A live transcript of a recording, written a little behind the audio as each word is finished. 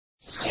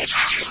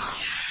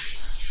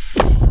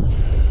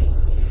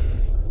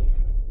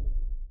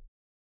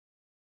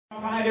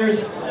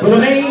Fighters for the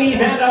main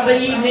event of the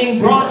evening,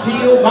 brought to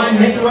you by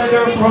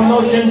Mayweather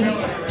Promotions,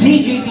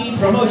 TGB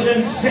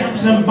Promotions,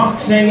 Samson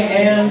Boxing,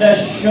 and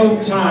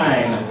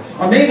SHOWTIME.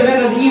 Our main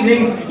event of the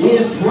evening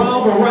is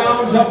 12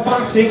 rounds of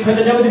boxing for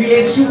the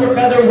WBA Super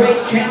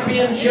Featherweight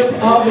Championship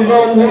of the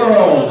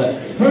World.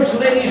 First,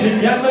 ladies and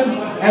gentlemen,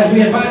 as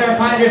we invite our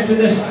fighters to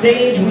the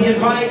stage, we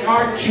invite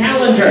our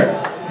challenger.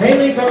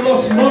 Hailing from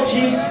Los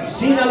Mochis,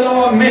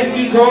 Sinaloa,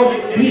 Mexico,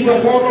 he's the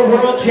former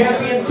world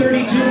champion,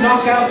 32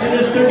 knockouts in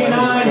his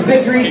 39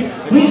 victories.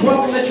 Please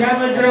welcome the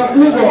challenger,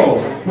 Hugo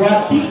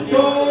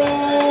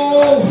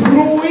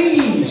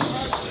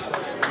Ruiz.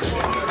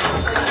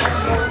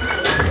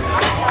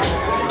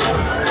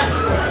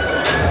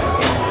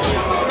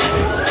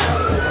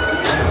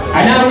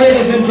 And now,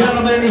 ladies and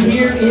gentlemen,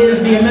 here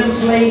is the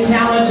immensely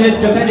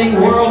talented defending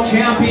world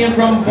champion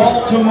from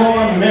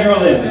Baltimore,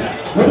 Maryland.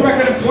 With a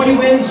record of 20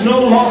 wins,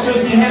 no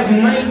losses, he has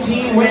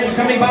 19 wins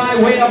coming by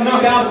way of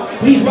knockout.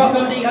 Please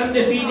welcome the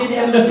undefeated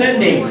and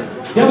defending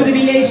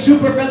WBA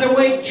Super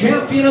Featherweight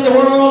Champion of the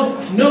World,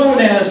 known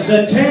as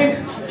the Tank,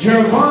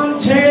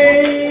 Gervonta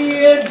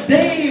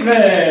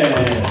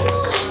Davis.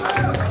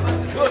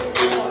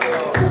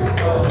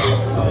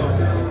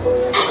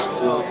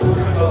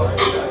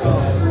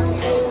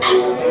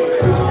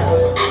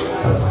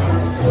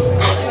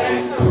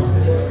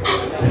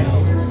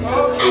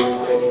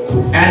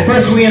 And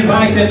first we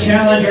invite the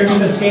challenger to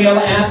the scale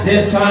at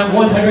this time,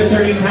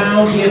 130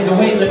 pounds. He is the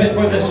weight limit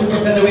for the Super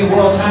Featherweight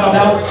World title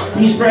bout.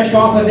 He's fresh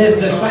off of his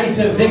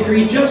decisive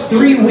victory just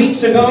 3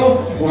 weeks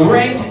ago,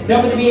 ranked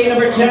WBA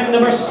number 10,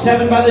 number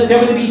 7 by the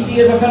WBC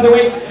as a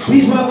featherweight.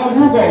 Please welcome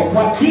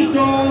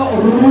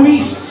Hugo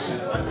Ruiz.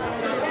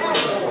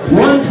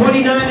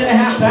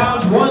 129.5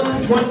 pounds,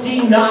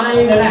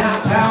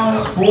 129.5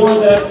 pounds for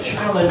the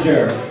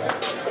challenger.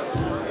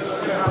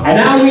 And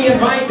now we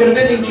invite the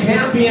defending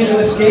champion to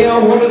the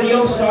scale, one of the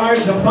young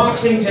stars of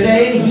boxing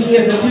today. He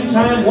is the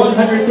two-time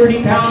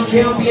 130-pound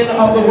champion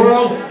of the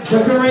world,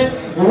 the current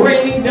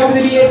reigning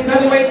WBA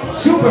featherweight,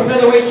 super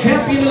featherweight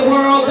champion of the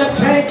world, the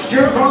Tank,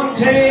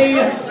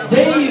 Gervonta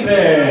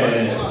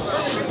Davis.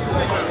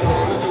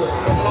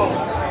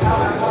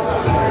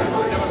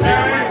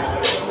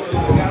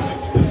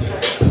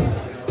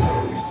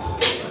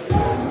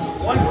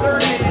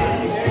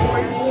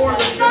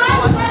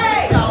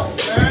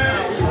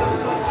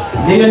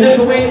 The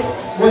initial weight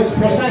was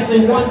precisely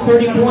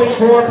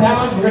 130.4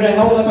 pounds. We're going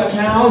to hold up a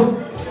towel.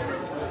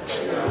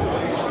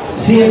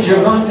 See if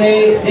Gervonta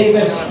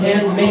Davis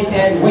can make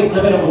that weight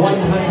limit of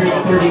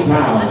 130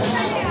 pounds.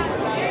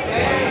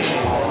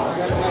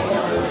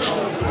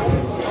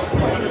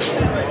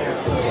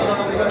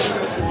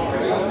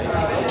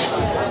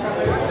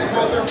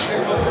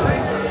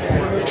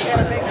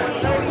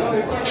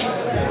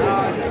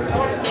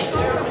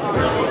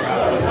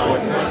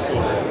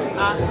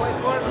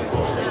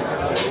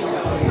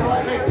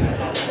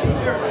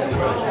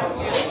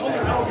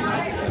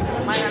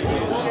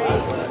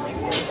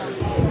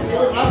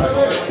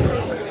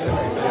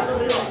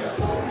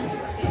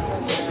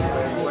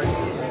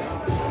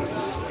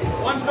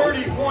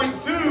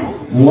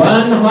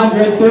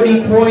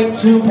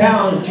 $130.2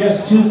 pounds,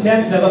 just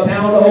 0.2 of a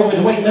pound over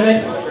the weight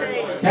limit.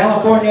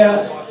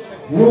 California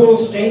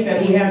rules state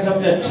that he has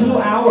up to 2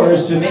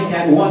 hours to make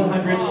that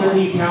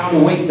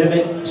 130-pound weight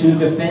limit to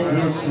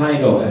defend his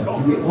title and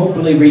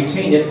hopefully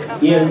retain it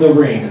in the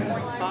ring.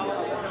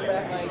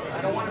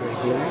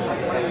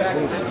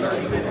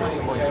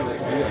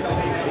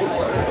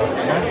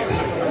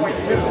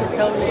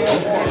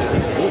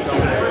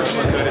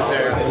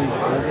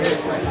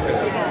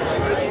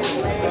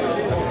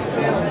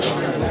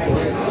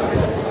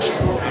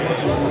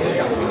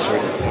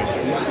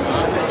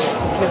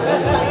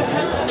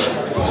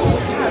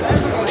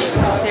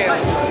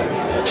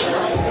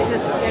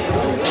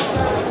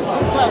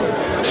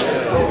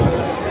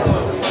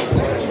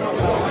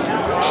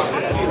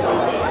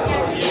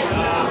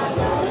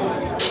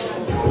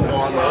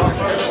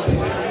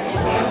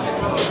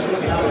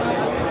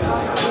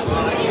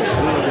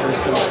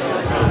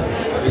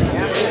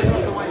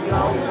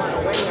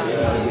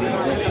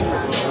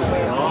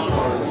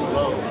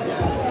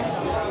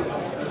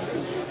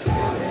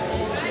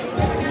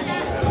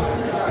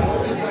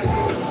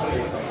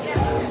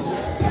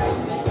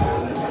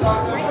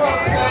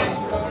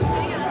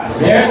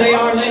 There they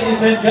are, ladies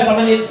and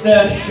gentlemen. It's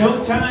the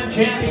SHOWTIME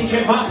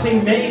Championship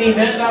Boxing main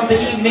event of the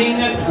evening.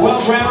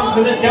 12 rounds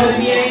for the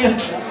WBA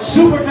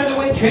Super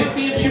Featherweight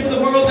Championship of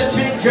the World. The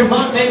Tank,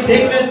 Gervonta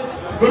Davis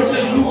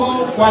versus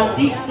Hugo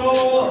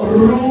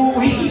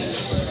Ruiz.